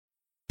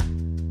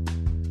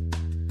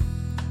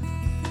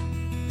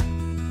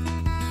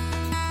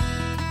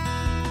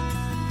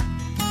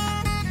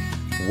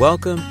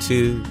Welcome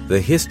to The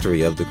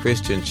History of the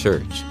Christian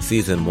Church,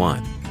 Season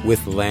 1,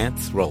 with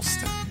Lance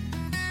Rolston.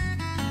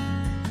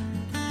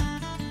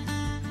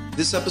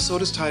 This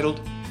episode is titled,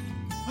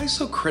 Why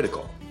So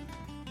Critical?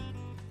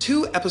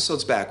 2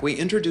 episodes back, we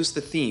introduced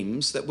the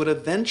themes that would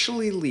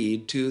eventually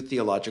lead to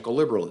theological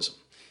liberalism.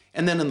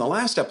 And then in the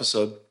last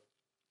episode,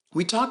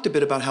 we talked a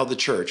bit about how the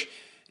church,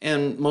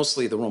 and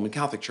mostly the Roman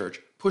Catholic Church,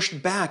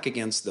 pushed back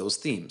against those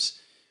themes.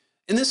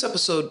 In this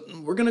episode,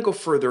 we're going to go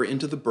further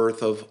into the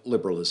birth of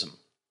liberalism.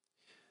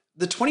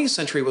 The 20th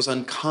century was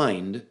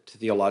unkind to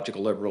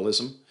theological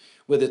liberalism,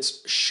 with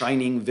its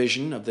shining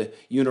vision of the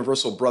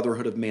universal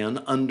brotherhood of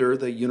man under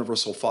the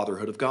universal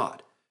fatherhood of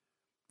God.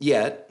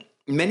 Yet,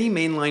 many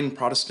mainline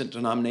Protestant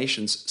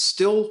denominations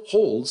still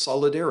hold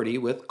solidarity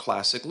with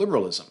classic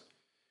liberalism.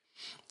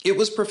 It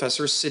was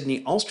Professor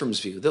Sidney Alstrom's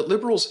view that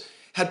liberals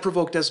had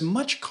provoked as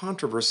much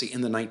controversy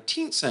in the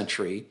 19th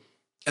century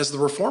as the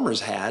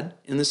reformers had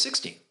in the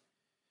 16th.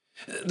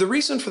 The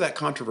reason for that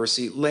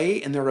controversy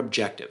lay in their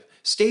objective,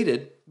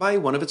 stated by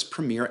one of its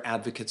premier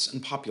advocates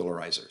and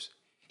popularizers,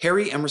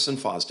 Harry Emerson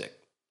Fosdick.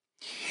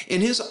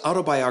 In his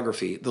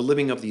autobiography, The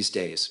Living of These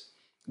Days,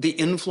 the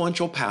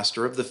influential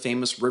pastor of the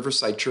famous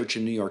Riverside Church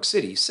in New York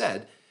City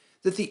said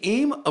that the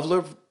aim of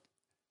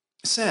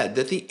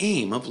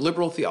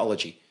liberal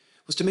theology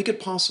was to make it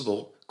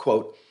possible,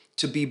 quote,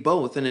 to be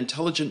both an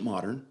intelligent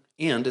modern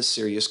and a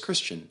serious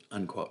Christian,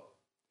 unquote.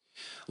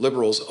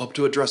 Liberals hope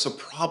to address a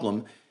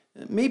problem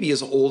maybe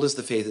as old as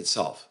the faith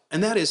itself,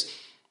 and that is,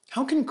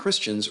 how can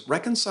Christians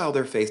reconcile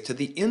their faith to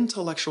the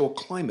intellectual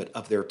climate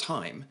of their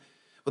time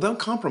without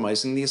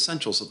compromising the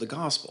essentials of the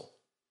gospel?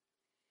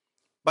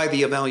 By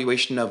the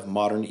evaluation of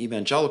modern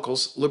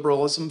evangelicals,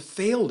 liberalism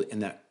failed in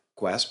that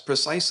quest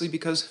precisely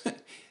because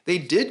they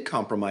did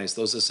compromise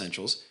those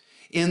essentials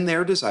in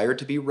their desire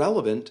to be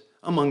relevant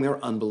among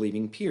their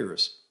unbelieving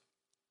peers.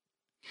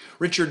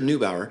 Richard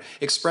Neubauer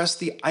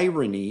expressed the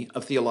irony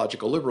of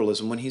theological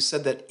liberalism when he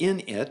said that in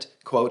it,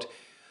 quote,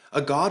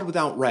 a God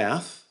without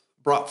wrath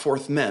brought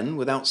forth men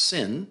without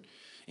sin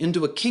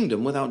into a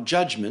kingdom without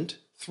judgment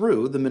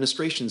through the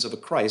ministrations of a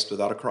Christ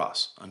without a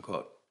cross,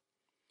 unquote.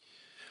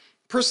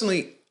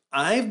 Personally,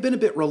 I've been a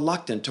bit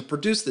reluctant to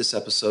produce this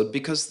episode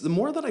because the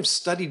more that I've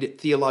studied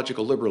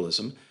theological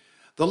liberalism,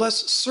 the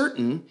less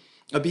certain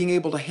of being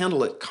able to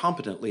handle it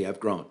competently I've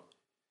grown.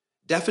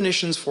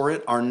 Definitions for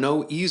it are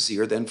no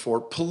easier than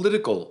for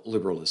political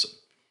liberalism.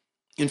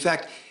 In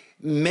fact,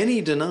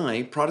 many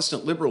deny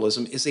Protestant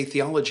liberalism is a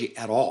theology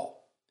at all.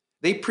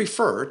 They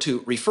prefer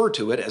to refer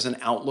to it as an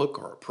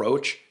outlook or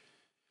approach.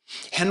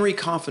 Henry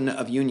Coffin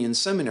of Union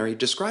Seminary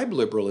described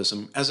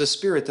liberalism as a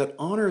spirit that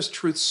honors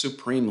truth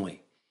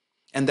supremely,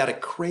 and that it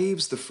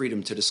craves the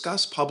freedom to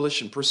discuss,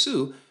 publish, and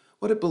pursue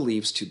what it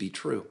believes to be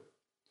true.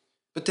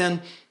 But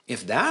then,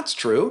 if that's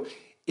true,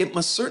 it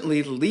must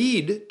certainly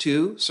lead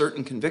to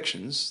certain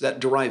convictions that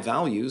derive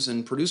values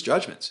and produce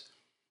judgments.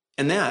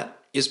 And that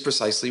is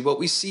precisely what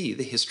we see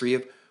the history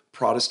of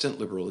Protestant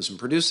liberalism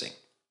producing.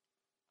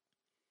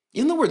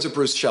 In the words of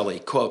Bruce Shelley,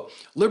 quote,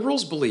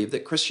 liberals believed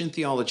that Christian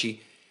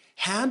theology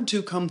had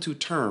to come to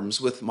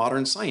terms with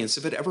modern science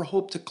if it ever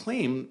hoped to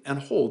claim and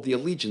hold the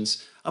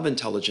allegiance of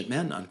intelligent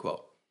men,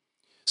 unquote.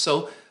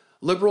 So,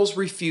 liberals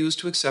refused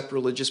to accept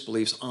religious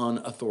beliefs on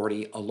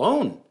authority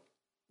alone.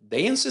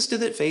 They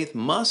insisted that faith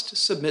must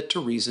submit to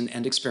reason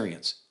and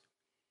experience.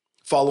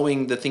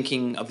 Following the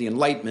thinking of the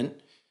Enlightenment,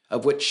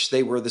 of which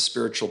they were the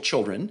spiritual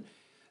children,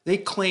 they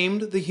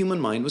claimed the human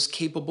mind was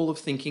capable of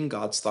thinking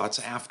God's thoughts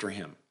after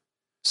him.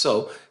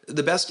 So,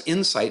 the best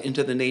insight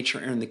into the nature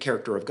and the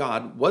character of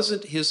God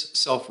wasn't his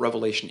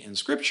self-revelation in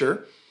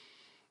Scripture,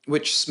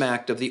 which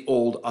smacked of the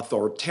old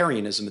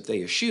authoritarianism that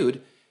they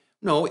eschewed.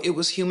 No, it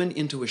was human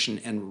intuition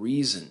and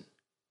reason.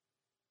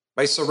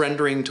 By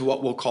surrendering to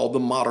what we'll call the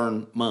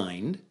modern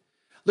mind,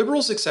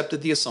 liberals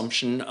accepted the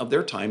assumption of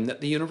their time that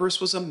the universe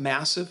was a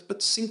massive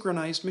but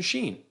synchronized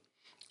machine,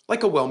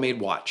 like a well-made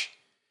watch,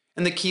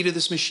 and the key to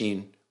this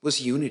machine was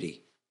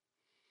unity.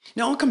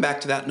 Now, I'll come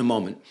back to that in a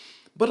moment,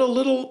 but a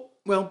little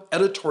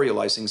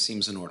editorializing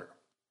seems in order.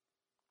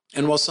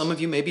 And while some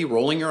of you may be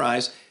rolling your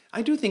eyes,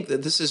 I do think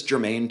that this is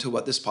germane to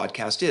what this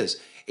podcast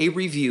is, a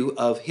review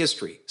of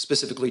history,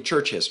 specifically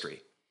church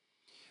history.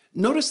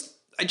 Notice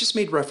I just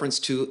made reference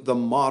to the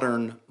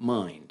modern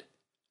mind.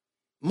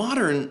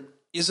 Modern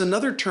is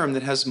another term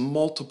that has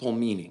multiple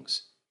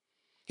meanings.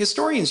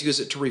 Historians use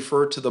it to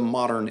refer to the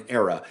modern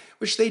era,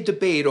 which they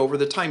debate over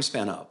the time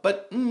span of,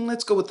 but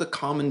let's go with the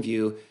common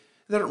view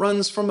that it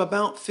runs from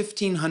about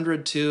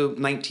 1500 to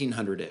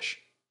 1900-ish.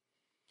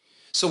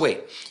 So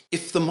wait,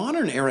 if the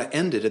modern era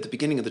ended at the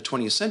beginning of the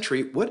 20th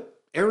century, what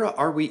era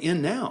are we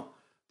in now?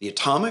 The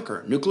atomic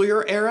or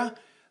nuclear era?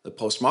 The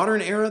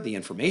postmodern era? The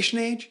information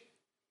age?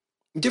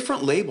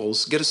 Different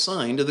labels get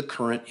assigned to the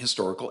current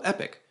historical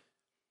epoch.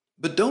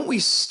 But don't we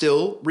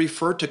still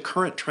refer to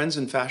current trends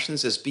and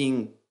fashions as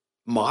being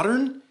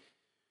modern?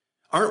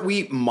 Aren't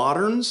we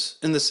moderns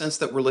in the sense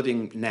that we're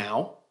living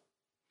now?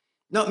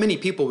 Not many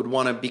people would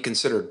want to be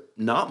considered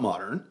not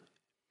modern.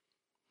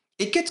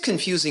 It gets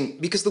confusing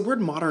because the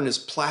word modern is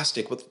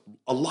plastic with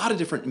a lot of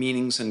different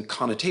meanings and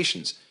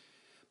connotations.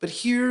 But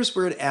here's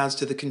where it adds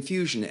to the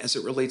confusion as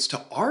it relates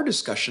to our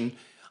discussion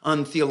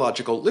on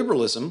theological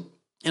liberalism,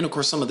 and of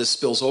course some of this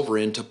spills over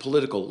into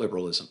political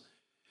liberalism.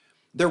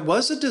 There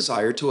was a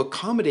desire to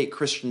accommodate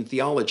Christian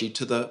theology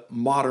to the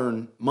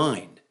modern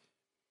mind,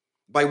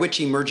 by which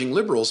emerging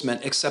liberals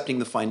meant accepting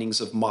the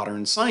findings of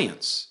modern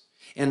science.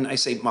 And I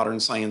say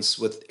modern science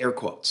with air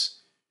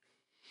quotes,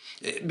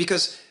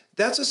 because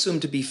that's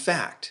assumed to be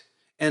fact,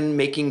 and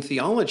making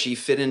theology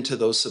fit into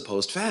those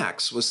supposed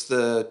facts was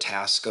the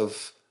task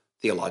of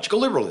theological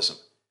liberalism.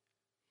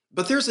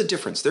 But there's a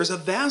difference. There's a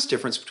vast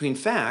difference between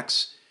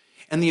facts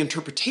and the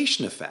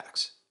interpretation of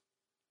facts.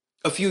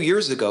 A few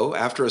years ago,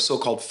 after a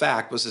so-called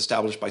fact was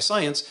established by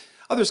science,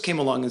 others came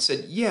along and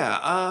said,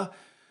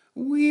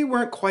 we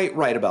weren't quite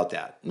right about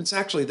that. It's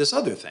actually this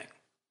other thing.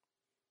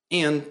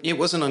 And it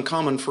wasn't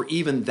uncommon for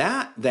even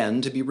that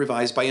then to be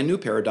revised by a new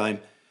paradigm,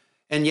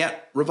 and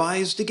yet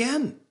revised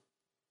again.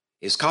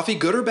 Is coffee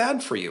good or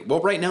bad for you?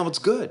 Well, right now it's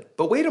good,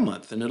 but wait a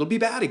month and it'll be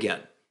bad again.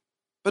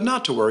 But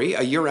not to worry,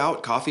 a year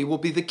out, coffee will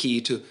be the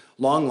key to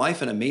long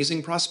life and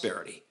amazing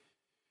prosperity.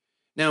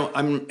 Now,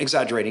 I'm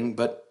exaggerating,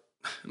 but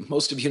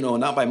most of you know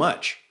not by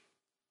much.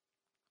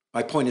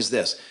 My point is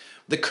this: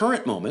 the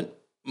current moment,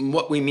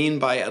 what we mean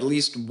by at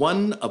least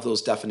one of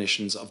those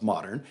definitions of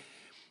modern,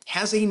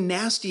 has a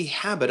nasty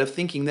habit of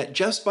thinking that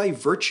just by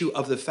virtue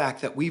of the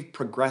fact that we've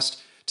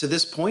progressed to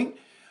this point,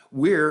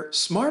 we're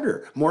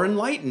smarter, more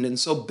enlightened, and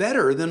so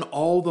better than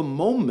all the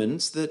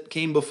moments that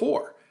came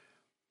before.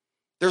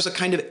 There's a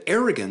kind of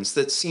arrogance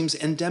that seems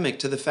endemic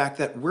to the fact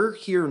that we're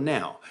here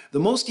now, the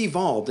most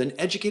evolved and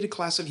educated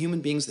class of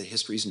human beings that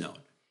history's known.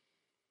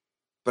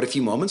 But a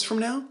few moments from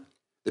now,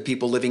 the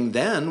people living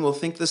then will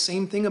think the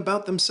same thing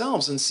about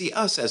themselves and see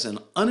us as an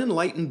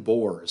unenlightened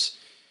bores.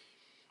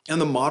 And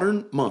the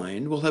modern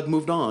mind will have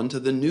moved on to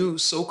the new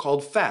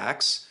so-called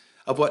facts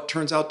of what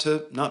turns out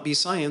to not be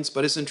science,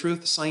 but is in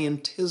truth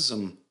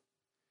scientism.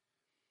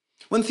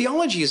 When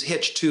theology is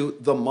hitched to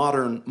the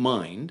modern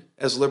mind,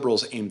 as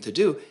liberals aim to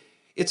do,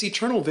 its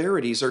eternal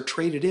verities are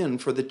traded in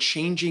for the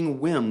changing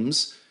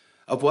whims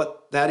of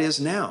what that is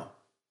now,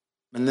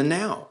 and the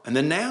now, and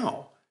the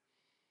now.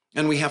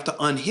 And we have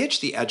to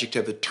unhitch the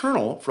adjective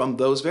eternal from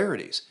those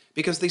verities,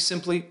 because they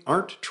simply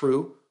aren't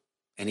true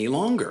any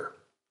longer.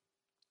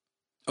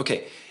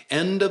 Okay,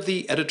 end of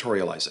the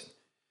editorializing.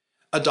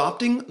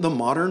 Adopting the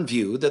modern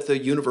view that the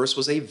universe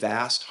was a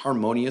vast,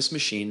 harmonious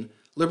machine,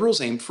 liberals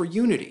aimed for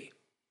unity.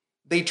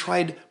 They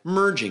tried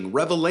merging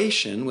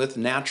revelation with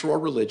natural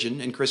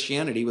religion and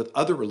Christianity with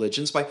other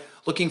religions by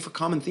looking for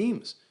common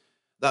themes.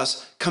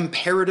 Thus,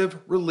 comparative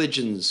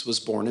religions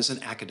was born as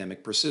an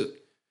academic pursuit.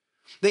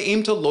 They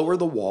aimed to lower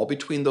the wall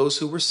between those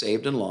who were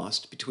saved and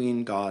lost,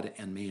 between God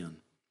and man.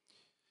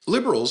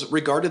 Liberals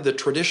regarded the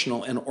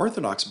traditional and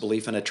orthodox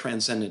belief in a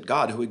transcendent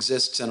God who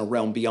exists in a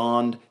realm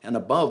beyond and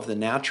above the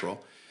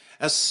natural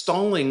as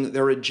stalling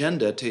their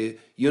agenda to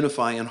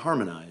unify and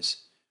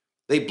harmonize.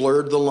 They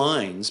blurred the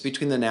lines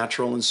between the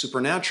natural and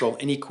supernatural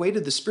and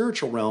equated the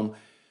spiritual realm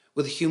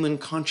with human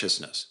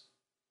consciousness.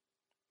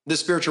 The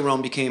spiritual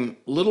realm became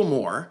little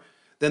more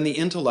than the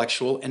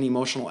intellectual and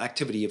emotional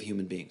activity of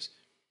human beings.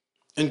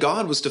 And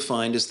God was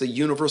defined as the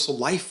universal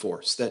life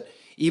force that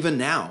even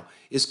now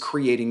is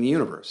creating the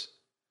universe.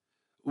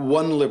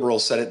 One liberal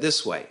said it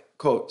this way,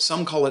 quote,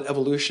 "Some call it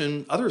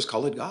evolution, others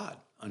call it God,"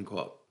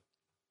 unquote.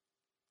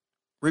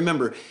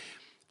 Remember,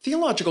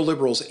 theological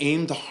liberals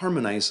aimed to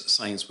harmonize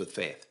science with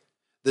faith.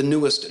 The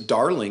newest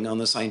darling on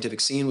the scientific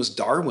scene was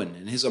Darwin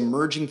and his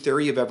emerging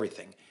theory of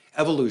everything,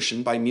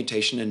 evolution by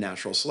mutation and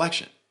natural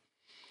selection.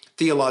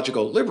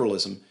 Theological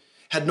liberalism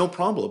had no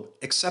problem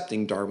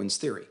accepting Darwin's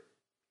theory.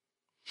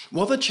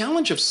 While the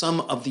challenge of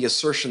some of the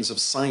assertions of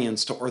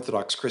science to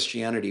Orthodox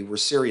Christianity were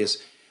serious,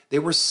 they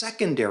were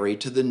secondary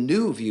to the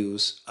new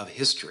views of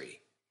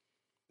history.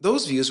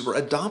 Those views were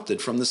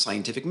adopted from the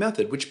scientific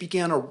method, which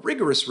began a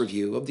rigorous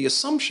review of the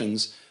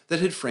assumptions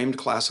that had framed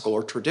classical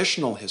or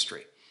traditional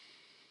history.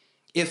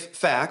 If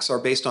facts are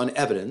based on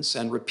evidence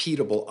and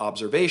repeatable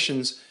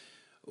observations,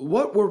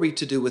 what were we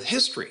to do with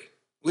history,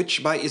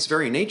 which by its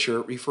very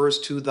nature refers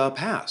to the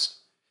past?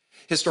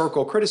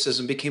 Historical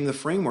criticism became the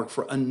framework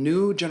for a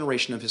new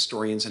generation of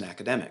historians and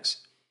academics.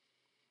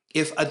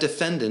 If a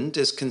defendant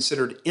is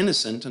considered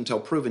innocent until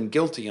proven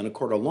guilty in a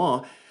court of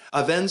law,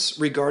 events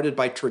regarded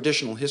by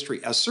traditional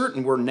history as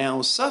certain were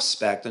now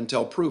suspect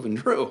until proven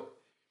true.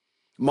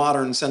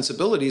 Modern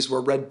sensibilities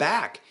were read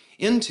back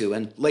into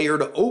and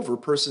layered over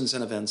persons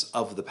and events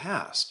of the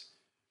past.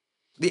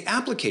 The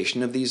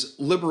application of these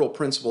liberal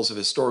principles of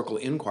historical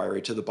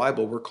inquiry to the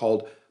Bible were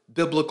called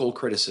biblical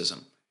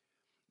criticism.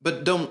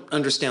 But don't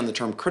understand the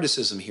term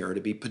criticism here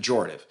to be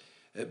pejorative.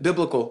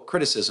 Biblical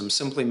criticism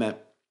simply meant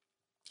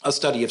a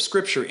study of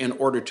Scripture in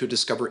order to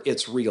discover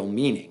its real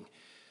meaning.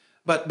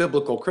 But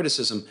biblical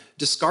criticism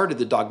discarded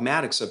the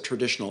dogmatics of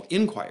traditional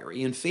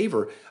inquiry in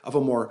favor of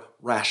a more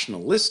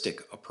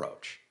rationalistic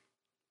approach.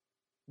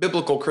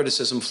 Biblical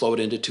criticism flowed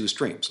into two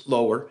streams,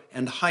 lower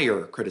and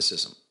higher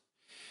criticism.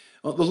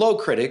 Well, the low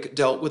critic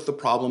dealt with the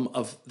problem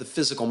of the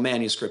physical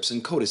manuscripts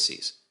and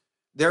codices.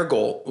 Their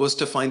goal was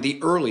to find the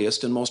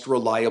earliest and most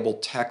reliable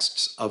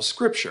texts of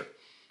Scripture,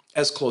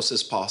 as close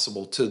as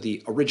possible to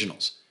the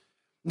originals.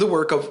 The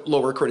work of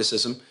lower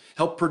criticism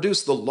helped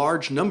produce the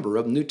large number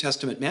of New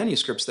Testament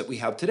manuscripts that we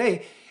have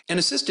today and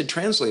assisted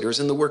translators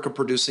in the work of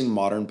producing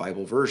modern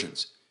Bible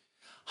versions.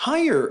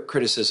 Higher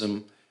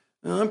criticism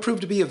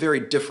proved to be a very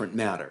different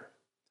matter.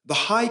 The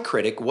high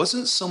critic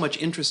wasn't so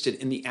much interested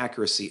in the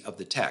accuracy of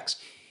the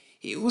text.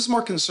 He was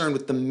more concerned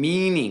with the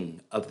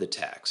meaning of the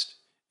text.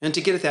 And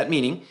to get at that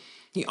meaning,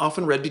 he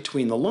often read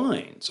between the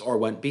lines or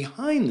went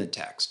behind the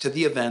text to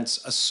the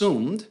events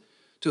assumed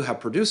to have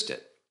produced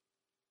it.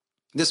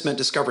 This meant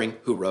discovering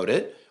who wrote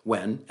it,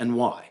 when, and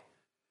why.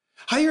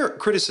 Higher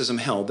criticism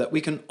held that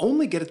we can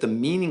only get at the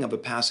meaning of a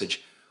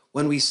passage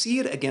when we see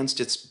it against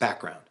its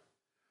background.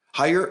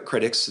 Higher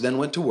critics then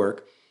went to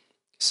work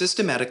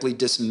systematically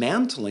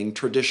dismantling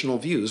traditional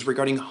views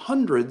regarding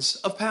hundreds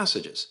of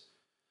passages.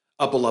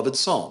 A beloved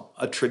psalm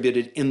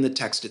attributed in the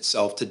text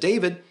itself to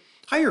David,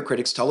 higher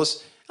critics tell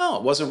us,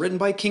 it wasn't written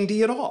by King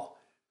D at all,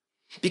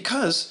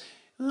 because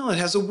it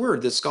has a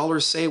word that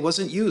scholars say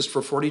wasn't used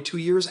for 42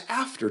 years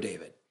after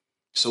David.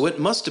 So it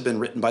must have been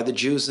written by the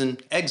Jews in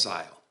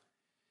exile.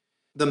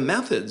 The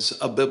methods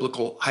of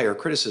biblical higher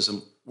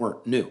criticism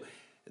weren't new.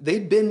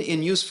 They'd been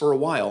in use for a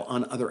while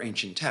on other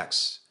ancient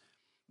texts.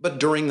 But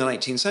during the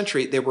 19th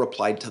century, they were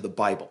applied to the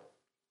Bible.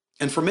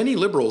 And for many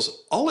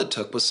liberals, all it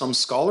took was some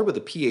scholar with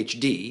a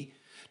PhD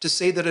to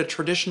say that a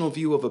traditional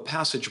view of a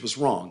passage was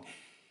wrong.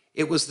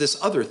 It was this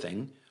other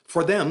thing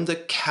for them to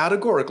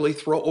categorically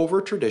throw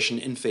over tradition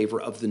in favor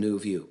of the new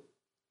view.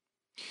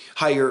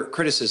 Higher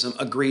criticism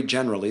agreed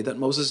generally that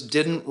Moses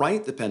didn't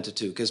write the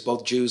Pentateuch, as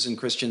both Jews and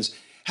Christians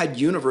had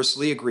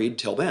universally agreed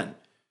till then.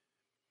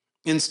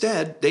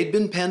 Instead, they'd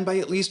been penned by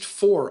at least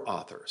 4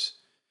 authors.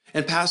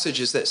 And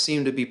passages that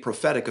seemed to be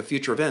prophetic of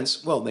future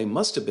events, they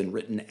must have been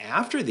written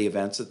after the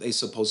events that they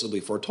supposedly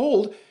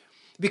foretold,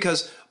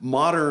 because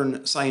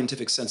modern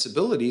scientific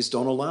sensibilities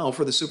don't allow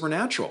for the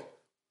supernatural.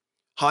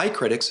 High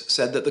critics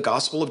said that the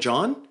Gospel of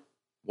John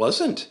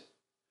wasn't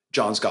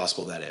John's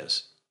Gospel, that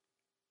is.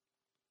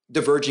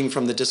 Diverging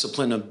from the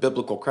discipline of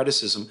biblical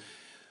criticism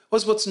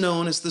was what's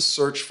known as the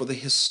search for the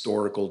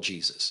historical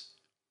Jesus.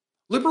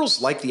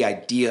 Liberals like the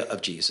idea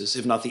of Jesus,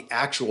 if not the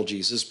actual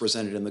Jesus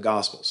presented in the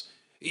Gospels.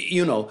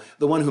 You know,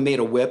 the one who made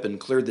a whip and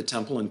cleared the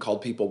temple and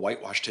called people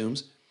whitewashed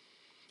tombs.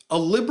 A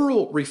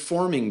liberal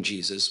reforming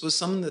Jesus was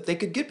someone that they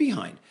could get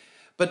behind,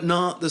 but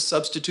not the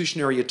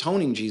substitutionary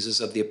atoning Jesus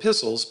of the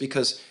epistles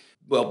because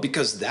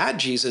that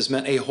Jesus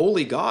meant a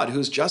holy God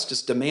whose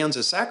justice demands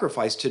a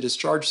sacrifice to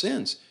discharge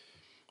sins.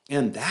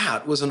 And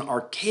that was an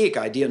archaic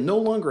idea no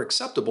longer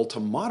acceptable to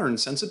modern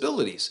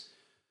sensibilities.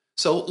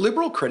 So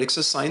liberal critics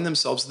assigned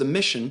themselves the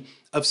mission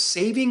of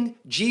saving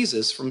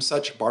Jesus from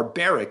such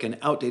barbaric and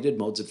outdated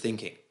modes of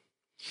thinking.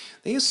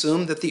 They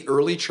assumed that the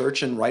early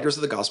church and writers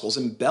of the Gospels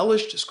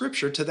embellished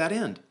Scripture to that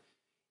end.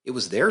 It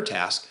was their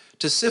task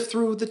to sift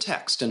through the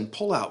text and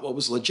pull out what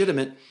was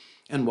legitimate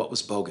and what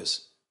was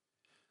bogus.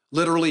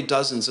 Literally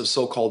dozens of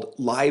so-called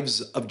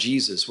lives of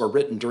Jesus were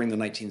written during the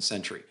 19th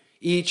century,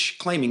 each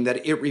claiming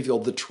that it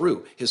revealed the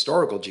true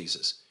historical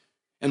Jesus.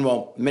 And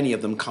while many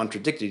of them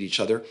contradicted each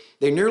other,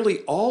 they nearly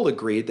all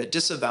agreed that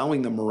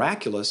disavowing the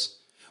miraculous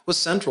was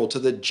central to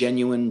the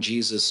genuine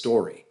Jesus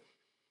story.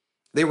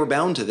 They were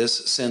bound to this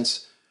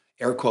since,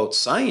 air quote,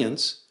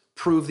 science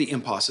proved the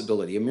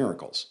impossibility of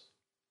miracles.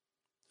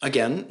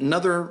 Again,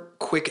 another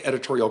quick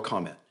editorial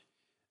comment.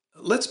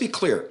 Let's be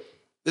clear,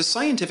 the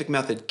scientific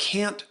method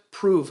can't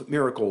prove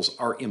miracles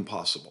are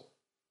impossible.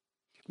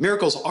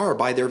 Miracles are,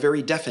 by their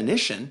very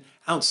definition,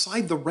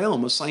 outside the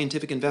realm of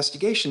scientific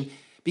investigation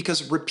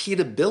because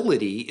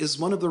repeatability is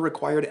one of the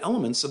required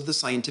elements of the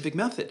scientific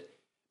method.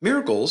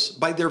 Miracles,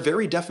 by their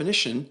very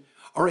definition,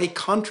 are a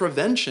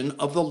contravention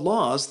of the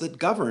laws that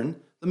govern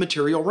the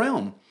material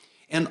realm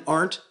and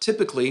aren't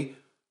typically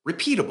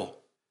repeatable.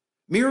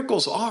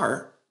 Miracles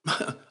are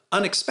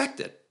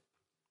unexpected.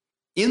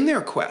 In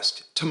their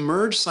quest to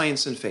merge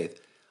science and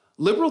faith,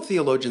 liberal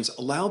theologians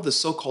allowed the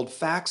so-called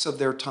facts of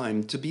their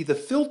time to be the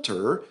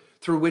filter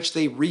through which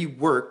they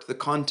reworked the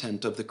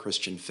content of the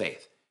Christian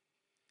faith.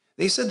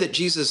 They said that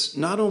Jesus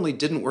not only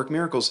didn't work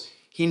miracles,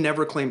 he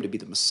never claimed to be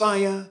the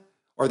Messiah,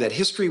 or that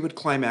history would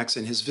climax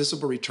in his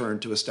visible return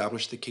to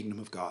establish the kingdom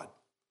of God.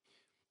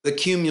 The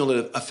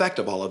cumulative effect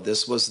of all of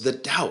this was the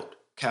doubt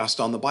cast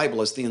on the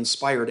Bible as the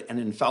inspired and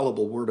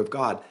infallible Word of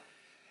God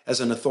as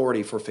an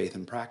authority for faith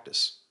and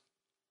practice.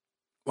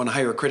 When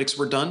higher critics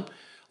were done,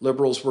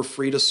 liberals were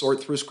free to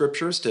sort through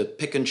scriptures to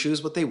pick and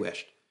choose what they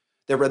wished.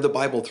 They read the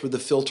Bible through the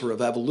filter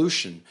of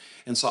evolution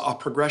and saw a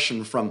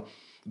progression from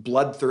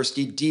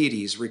bloodthirsty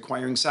deities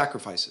requiring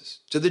sacrifices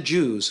to the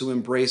Jews who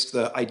embraced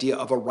the idea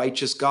of a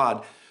righteous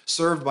God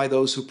served by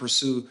those who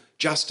pursue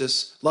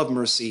justice, love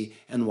mercy,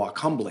 and walk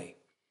humbly.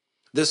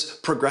 This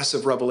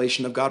progressive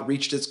revelation of God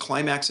reached its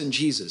climax in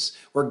Jesus,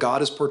 where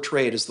God is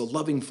portrayed as the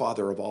loving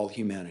Father of all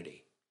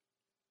humanity.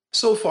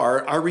 So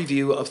far, our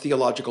review of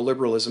theological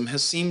liberalism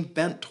has seemed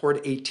bent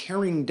toward a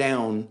tearing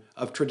down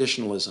of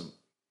traditionalism.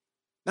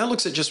 That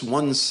looks at just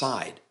one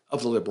side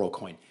of the liberal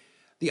coin.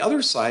 The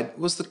other side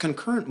was the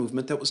concurrent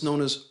movement that was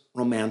known as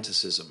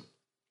Romanticism.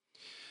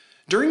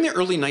 During the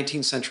early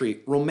 19th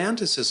century,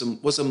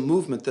 Romanticism was a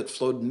movement that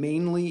flowed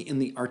mainly in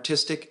the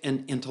artistic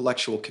and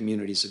intellectual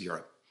communities of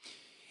Europe.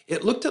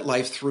 It looked at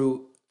life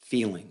through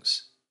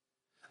feelings.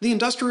 The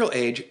industrial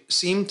age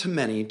seemed to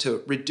many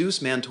to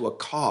reduce man to a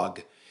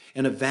cog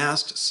in a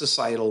vast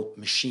societal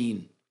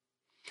machine.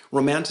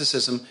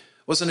 Romanticism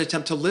was an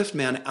attempt to lift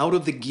man out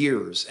of the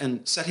gears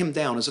and set him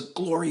down as a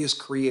glorious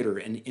creator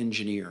and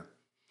engineer.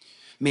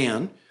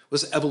 Man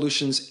was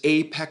evolution's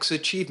apex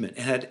achievement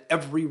and had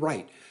every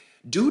right,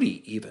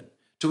 duty even,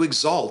 to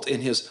exalt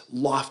in his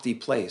lofty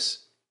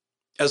place,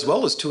 as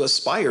well as to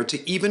aspire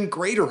to even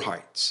greater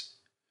heights.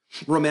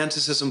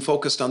 Romanticism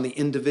focused on the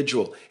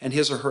individual and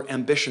his or her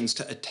ambitions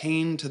to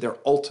attain to their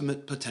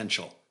ultimate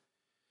potential.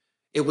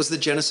 It was the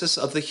genesis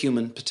of the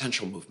human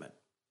potential movement.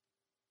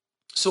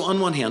 So on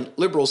one hand,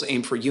 liberals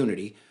aimed for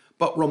unity,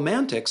 but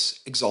romantics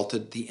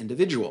exalted the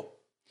individual.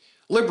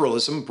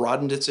 Liberalism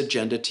broadened its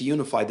agenda to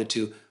unify the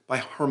two by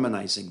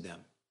harmonizing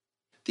them.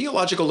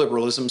 Theological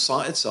liberalism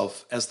saw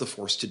itself as the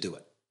force to do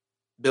it.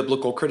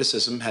 Biblical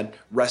criticism had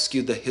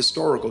rescued the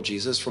historical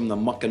Jesus from the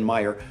muck and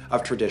mire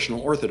of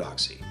traditional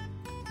orthodoxy.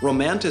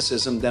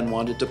 Romanticism then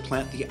wanted to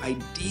plant the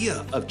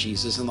idea of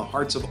Jesus in the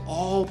hearts of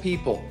all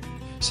people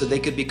so they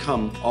could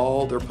become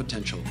all their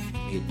potential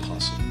made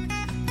possible.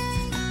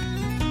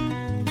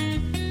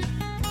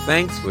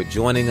 Thanks for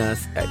joining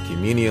us at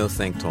Communio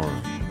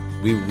Sanctorum.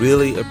 We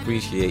really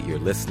appreciate your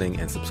listening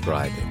and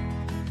subscribing.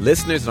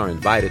 Listeners are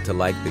invited to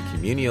like the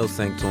Communio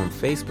Sanctorum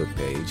Facebook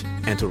page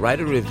and to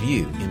write a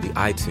review in the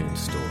iTunes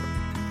store.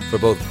 For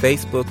both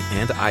Facebook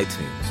and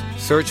iTunes,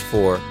 search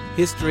for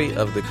History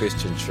of the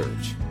Christian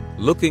Church.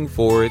 Looking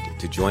forward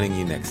to joining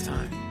you next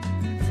time.